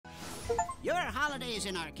Your holidays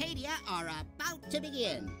in Arcadia are about to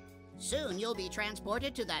begin. Soon you'll be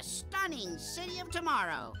transported to the stunning city of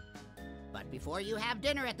tomorrow. But before you have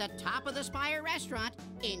dinner at the Top of the Spire restaurant,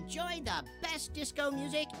 enjoy the best disco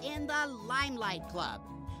music in the Limelight Club.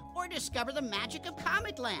 Or discover the magic of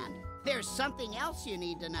Cometland. There's something else you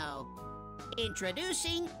need to know.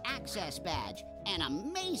 Introducing Access Badge, an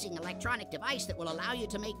amazing electronic device that will allow you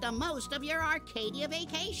to make the most of your Arcadia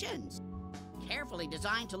vacations. Carefully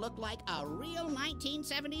designed to look like a real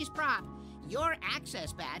 1970s prop, your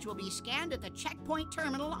Access Badge will be scanned at the checkpoint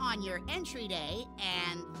terminal on your entry day,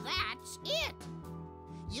 and that's it.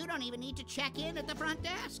 You don't even need to check in at the front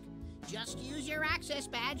desk. Just use your Access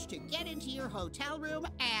Badge to get into your hotel room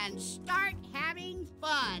and start having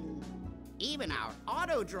fun. Even our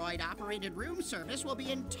auto-droid-operated room service will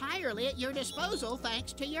be entirely at your disposal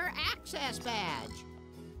thanks to your Access Badge.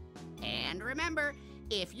 And remember,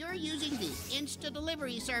 if you're using the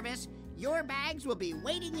Insta-Delivery service, your bags will be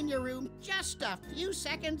waiting in your room just a few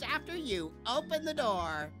seconds after you open the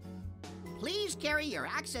door. Please carry your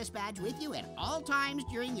Access Badge with you at all times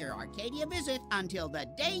during your Arcadia visit until the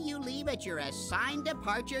day you leave at your assigned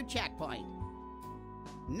departure checkpoint.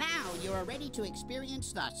 Now you're ready to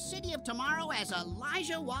experience the city of tomorrow as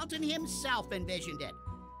Elijah Walton himself envisioned it.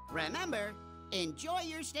 Remember, enjoy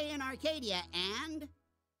your stay in Arcadia and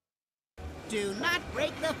do not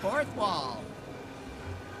break the fourth wall.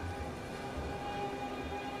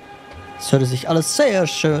 Es hörte sich alles sehr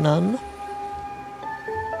schön an.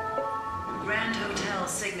 Grand Hotel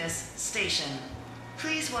Cygnus Station.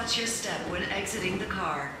 Please watch your step when exiting the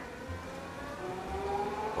car.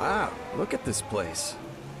 Wow, look at this place.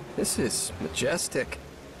 This is majestic.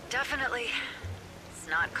 Definitely. It's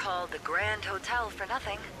not called the Grand Hotel for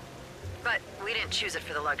nothing. But we didn't choose it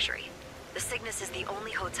for the luxury. The Cygnus is the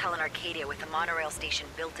only hotel in Arcadia with a monorail station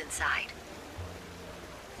built inside.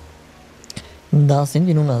 Da sind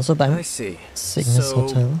wir nun also beim I see. Cygnus So,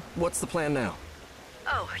 Hotel. what's the plan now?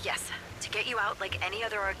 Oh, yes. To get you out like any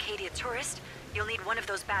other Arcadia tourist, you'll need one of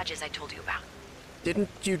those badges I told you about. Didn't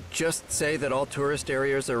you just say that all tourist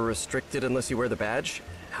areas are restricted unless you wear the badge?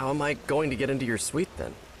 How am I going to get into your suite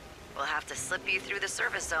then? We'll have to slip you through the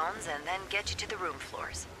service zones and then get you to the room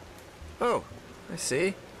floors. Oh, I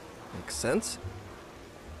see. Makes sense.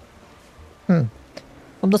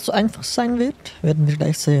 Ob das so einfach sein wird, werden wir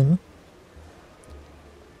gleich sehen.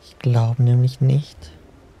 Ich glaube nämlich nicht,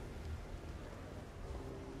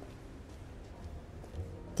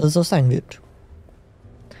 dass es so sein wird.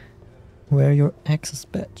 Wear your access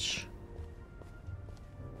badge.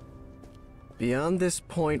 Beyond this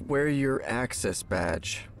point, wear your access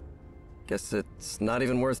badge. Guess it's not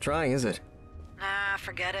even worth trying, is it? Nah,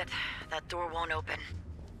 forget it. That door won't open.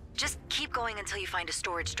 Just keep going until you find a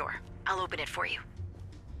storage door. I'll open it for you.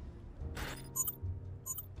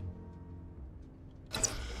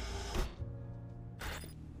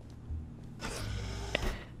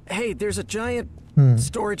 Hey, there's a giant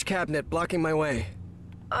storage cabinet blocking my way.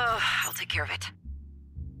 I'll take care of it.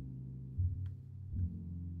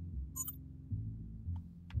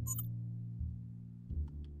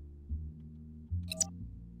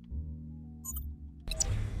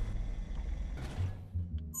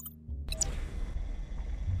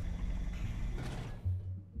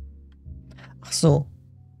 Ach so.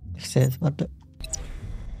 Ich sehe jetzt, warte.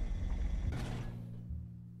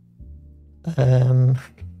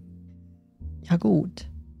 Ja gut.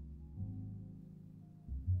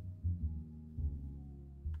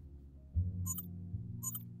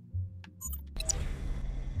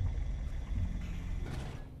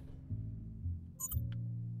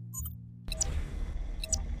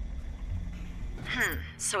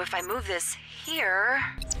 So if I move this here...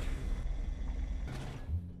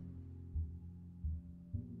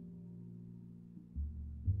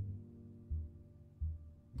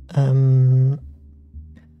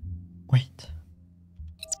 Wait.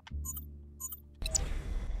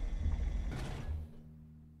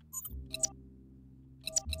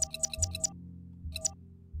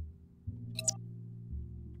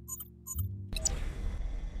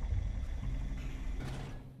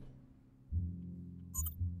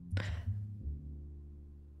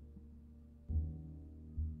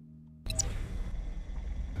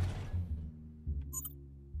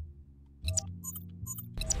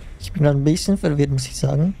 Ich bin gerade ein bisschen verwirrt, muss ich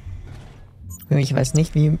sagen. Ich weiß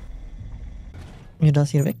nicht, wie wir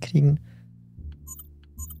das hier wegkriegen.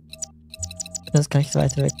 Wenn das gleich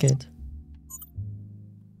weiter weggeht.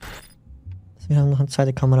 Also wir haben noch eine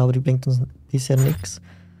zweite Kamera, aber die bringt uns bisher nichts.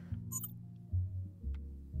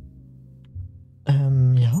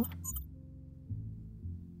 Ja.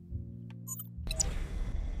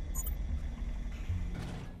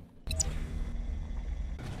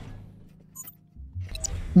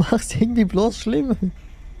 Mach's irgendwie bloß schlimm.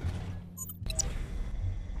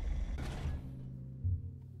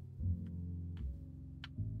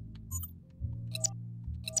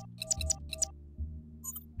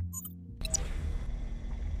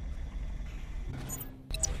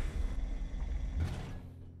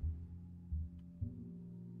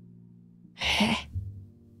 Hä?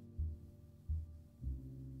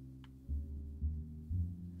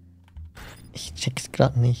 Ich check's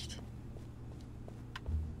grad nicht.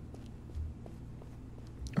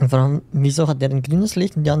 Und warum, wieso hat der ein grünes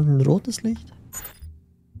Licht und die anderen ein rotes Licht?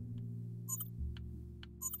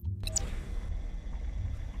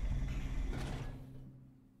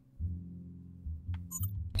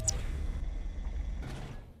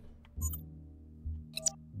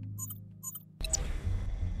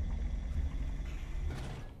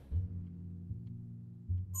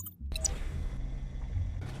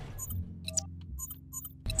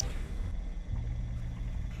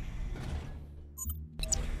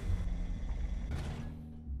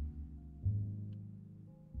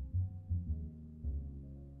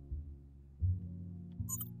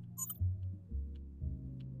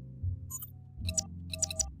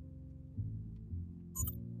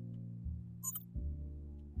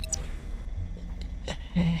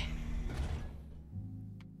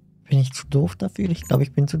 Bin ich zu doof dafür? Ich glaube,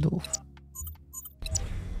 ich bin zu doof.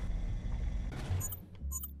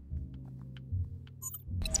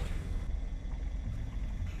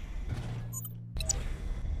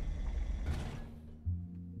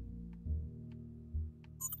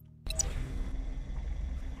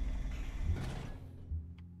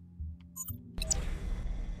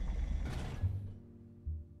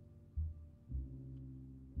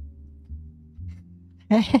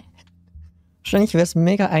 Wahrscheinlich wäre es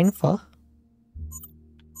mega einfach.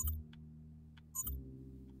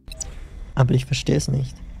 Aber ich verstehe es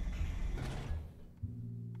nicht.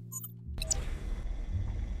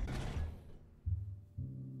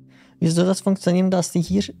 Wie soll das funktionieren, dass die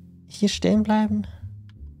hier stehen bleiben?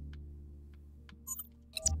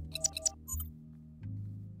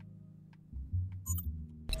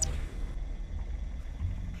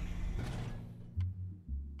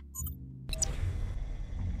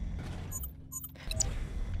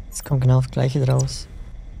 Es kommt genau das gleiche draus.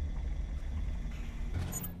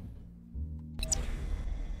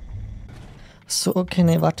 So, okay,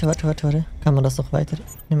 ne, warte. Kann man das noch weiter?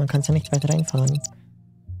 Ne, man kann es ja nicht weiter reinfahren.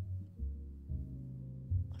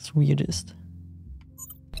 Was weird ist.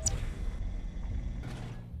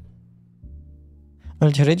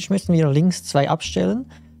 Weil theoretisch müssten wir links 2 abstellen,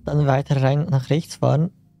 dann weiter rein nach rechts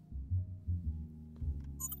fahren.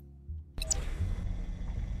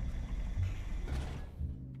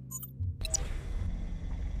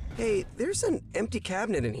 Hey, there's an empty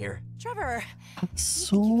cabinet in here. Trevor,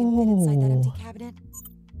 So.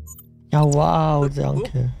 Ja, wow,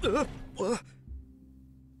 danke.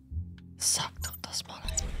 Sag doch das mal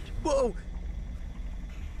ein. Whoa!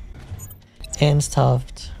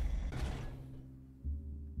 Ernsthaft.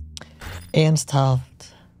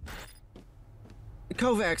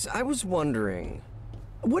 Kovacs, I was wondering,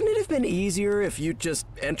 wouldn't it have been easier if you just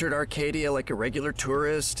entered Arcadia like a regular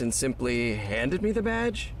tourist and simply handed me the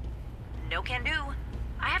badge? No can do.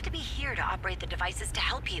 I have to be here to operate the devices to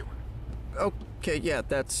help you. Okay, yeah,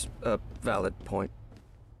 that's a valid point.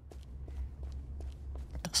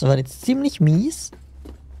 Das war jetzt ziemlich mies,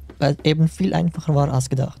 weil es eben viel einfacher war als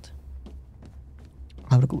gedacht.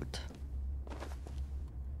 Aber gut.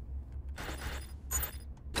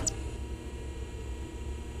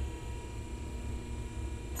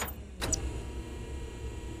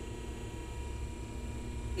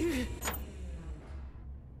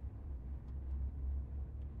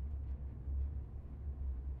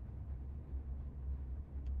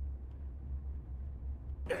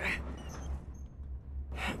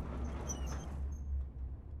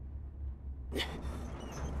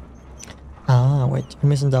 Ah, wait, wir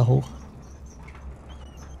müssen da hoch.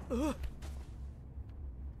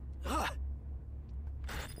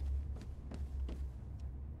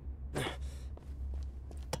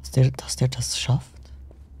 Dass der das schafft?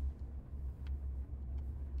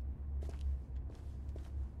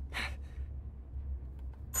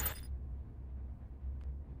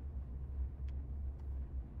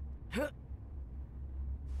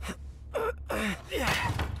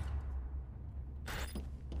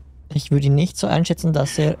 Ich würde ihn nicht so einschätzen,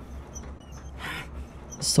 dass er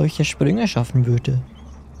solche Sprünge schaffen würde.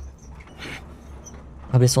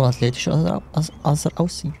 Aber er ist so athletisch, als er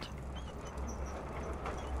aussieht.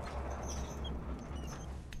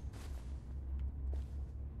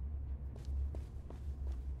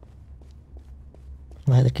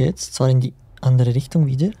 Weiter geht's. Zwar in die andere Richtung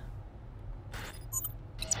wieder.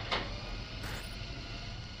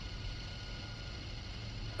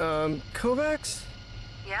 Kovacs?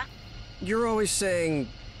 Yeah? You're always saying,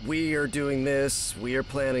 we are doing this, we are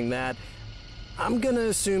planning that. I'm gonna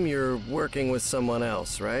assume you're working with someone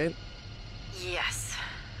else, right? Yes.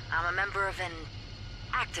 I'm a member of an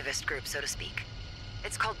activist group, so to speak.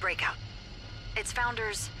 It's called Breakout. Its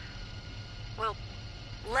founders... well,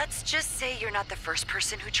 let's just say you're not the first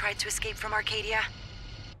person who tried to escape from Arcadia.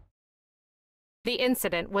 The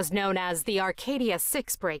incident was known as the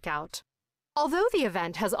Arcadia-Sechs breakout. Although the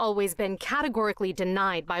event has always been categorically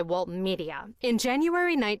denied by Walton Media, in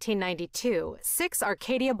January 1992, 6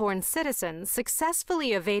 Arcadia-born citizens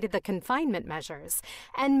successfully evaded the confinement measures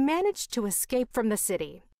and managed to escape from the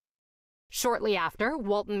city. Shortly after,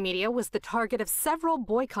 Walton Media was the target of several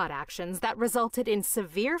boycott actions that resulted in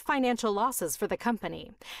severe financial losses for the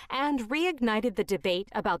company and reignited the debate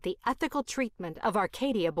about the ethical treatment of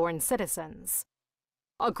Arcadia-born citizens.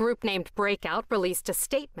 A group named Breakout released a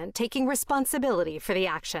statement taking responsibility for the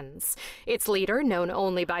actions. Its leader, known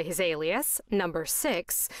only by his alias, Number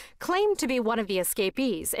 6, claimed to be one of the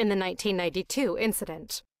escapees in the 1992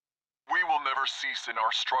 incident. We will never cease in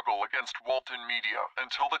our struggle against Walton Media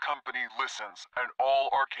until the company listens and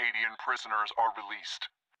all Arcadian prisoners are released.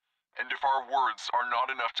 And if our words are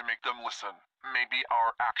not enough to make them listen, maybe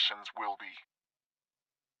our actions will be.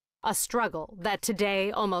 A struggle that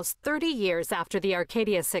today, almost 30 years after the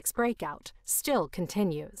Arcadia-Sechs breakout, still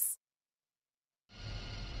continues.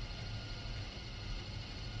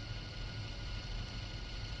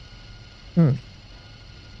 Und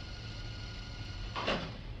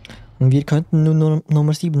wir könnten nur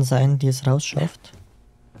Nummer 7 sein, die es rausschafft.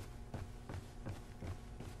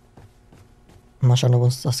 Mal schauen, ob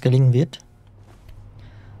uns das gelingen wird.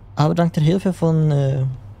 Aber dank der Hilfe von,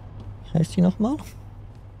 wie heißt die nochmal?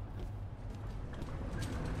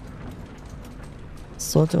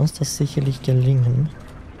 Sollte uns das sicherlich gelingen.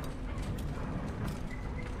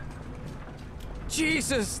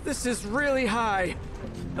 Jesus, this is really high.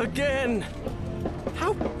 Again.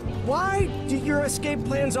 How? Why do your escape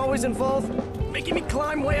plans always involve making me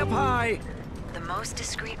climb way up high? The most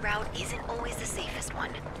discreet route isn't always the safest one.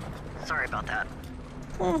 Sorry about that.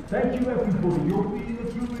 Thank you everybody, you're being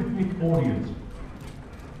a terrific audience.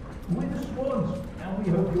 We're the Swans, and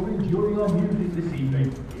we hope you're enjoying our music this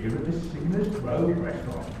evening here at the Signers Road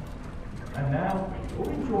restaurant. And now, for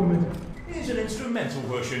your enjoyment, Here's an instrumental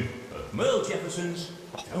version of Merle Jefferson's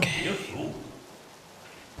Don't Be a Fool.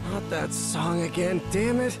 Not that song again,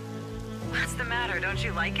 damn it. What's the matter? Don't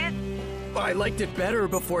you like it? I liked it better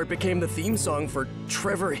before it became the theme song for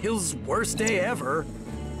Trevor Hill's Worst Day Ever.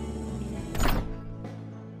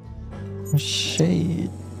 Shit.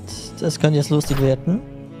 Das könnte jetzt lustig werden.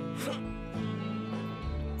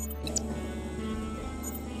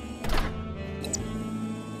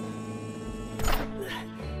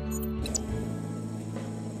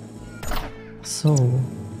 So.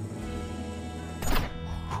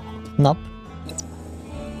 Knapp.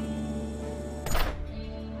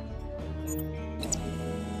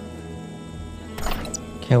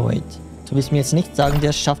 Okay, wait. Du willst mir jetzt nicht sagen,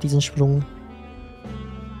 der schafft diesen Sprung.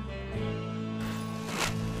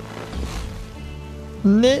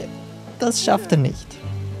 Nee, das schafft er nicht.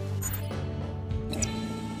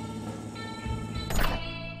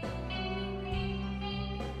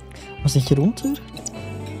 Muss ich hier runter?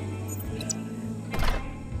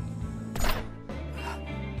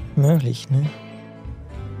 Möglich, ne?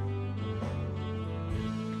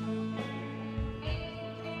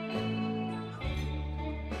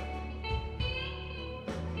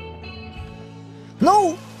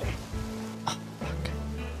 No! Ah, fuck.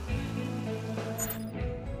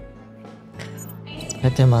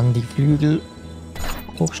 Hätte man die Flügel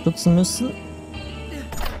hochstutzen müssen.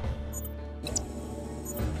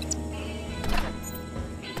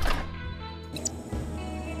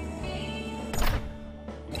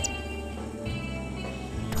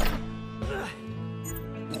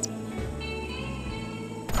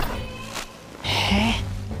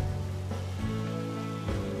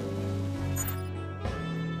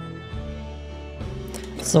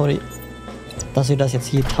 Sorry, dass wir das jetzt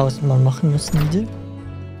hier 1000-mal machen müssen wieder.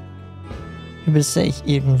 Übersehe ich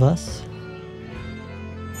irgendwas?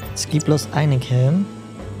 Es gibt bloß eine Cam.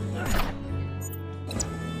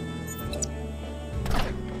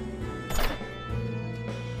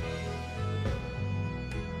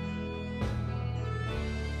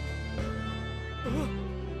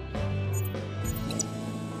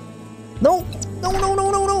 No! No, no, no,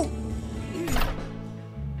 no, no!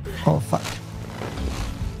 Oh, fuck.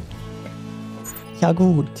 Ja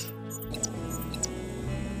gut.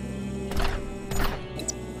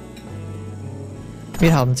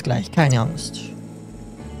 Wir haben es gleich, keine Angst.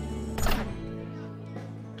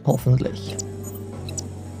 Hoffentlich.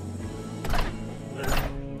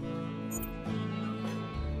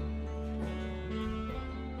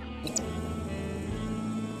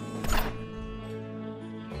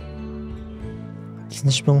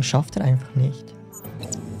 Diesen Sprung schafft er einfach nicht.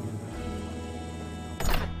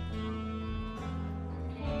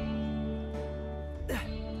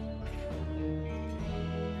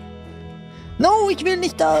 No, ich will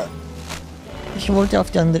nicht da. Ich wollte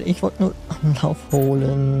auf die andere. Ich wollte nur Anlauf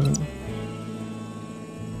holen.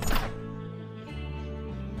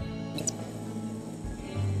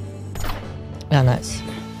 Ja, nice.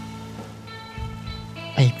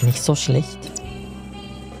 Ich bin nicht so schlecht.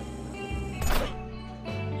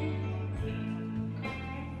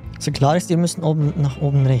 So klar ist, wir müssen oben nach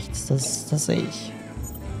oben rechts. Das sehe ich.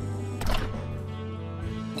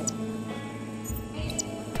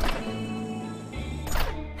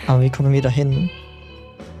 Aber wie kommen wir da hin?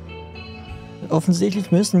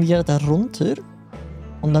 Offensichtlich müssen wir da runter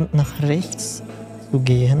und dann nach rechts zu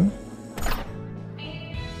gehen.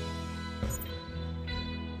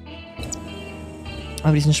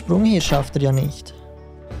 Aber diesen Sprung hier schafft er ja nicht.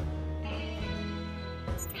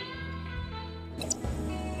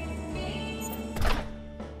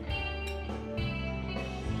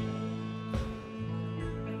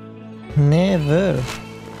 Never.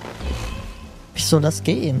 Wie soll das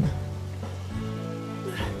gehen?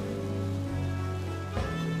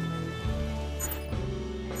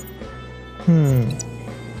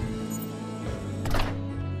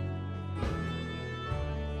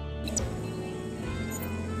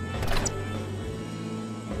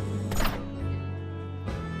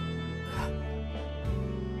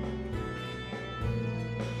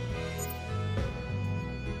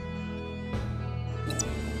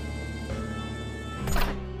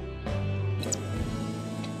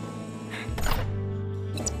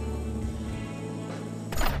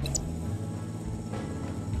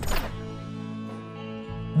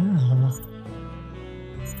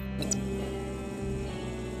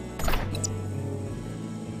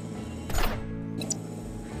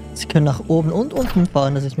 Sie können nach oben und unten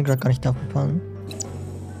fahren, das ist mir gerade gar nicht aufgefallen.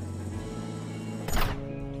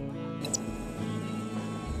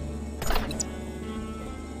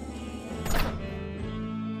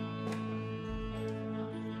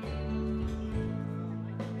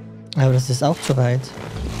 Aber das ist auch zu weit.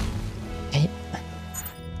 Hey.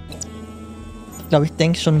 Ich glaube, ich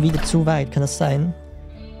denke schon wieder zu weit, kann das sein?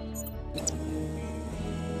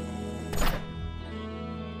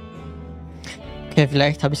 Okay,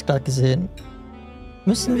 vielleicht habe ich es gerade gesehen.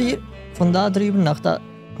 Müssen wir von da drüben nach da...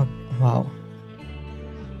 Oh, wow.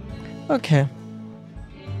 Okay.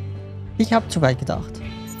 Ich habe zu weit gedacht.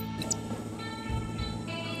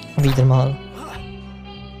 Wieder mal.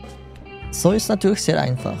 So ist natürlich sehr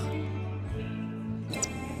einfach.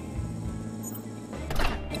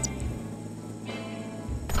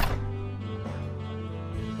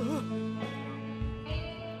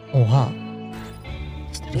 Oha.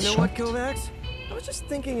 You know what, Kovacs? I was just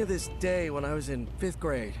thinking of this day when I was in 5th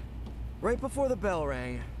grade. Right before the bell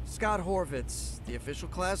rang, Scott Horvitz, the official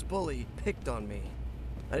class bully, picked on me.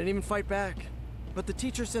 I didn't even fight back, but the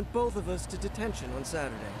teacher sent both of us to detention on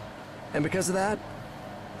Saturday. And because of that,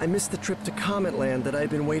 I missed the trip to Comet Land that I'd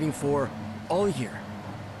been waiting for all year.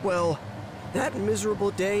 Well, that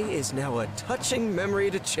miserable day is now a touching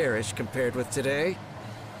memory to cherish compared with today.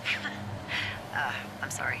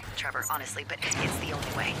 I'm sorry, Trevor, honestly, but it's the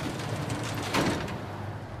only way.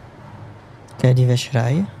 Okay, die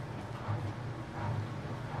Wäscherei.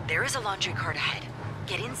 There is a laundry cart ahead.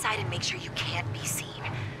 Get inside and make sure you can't be seen.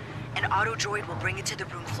 An auto droid will bring it to the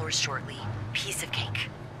room floors shortly. Piece of cake.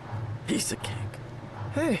 Piece of cake.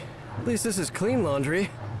 Hey, at least this is clean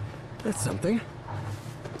laundry. That's something.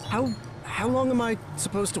 How long am I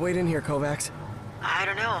supposed to wait in here, Kovacs? I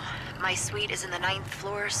don't know. My suite is in the 9th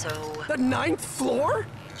floor, so... The 9th floor?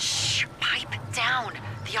 Shh, pipe down.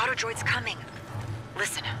 The auto droid's coming.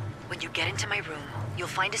 Listen, when you get into my room, you'll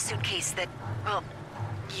find a suitcase that, well,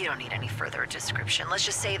 you don't need any further description. Let's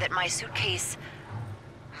just say that my suitcase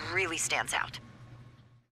really stands out.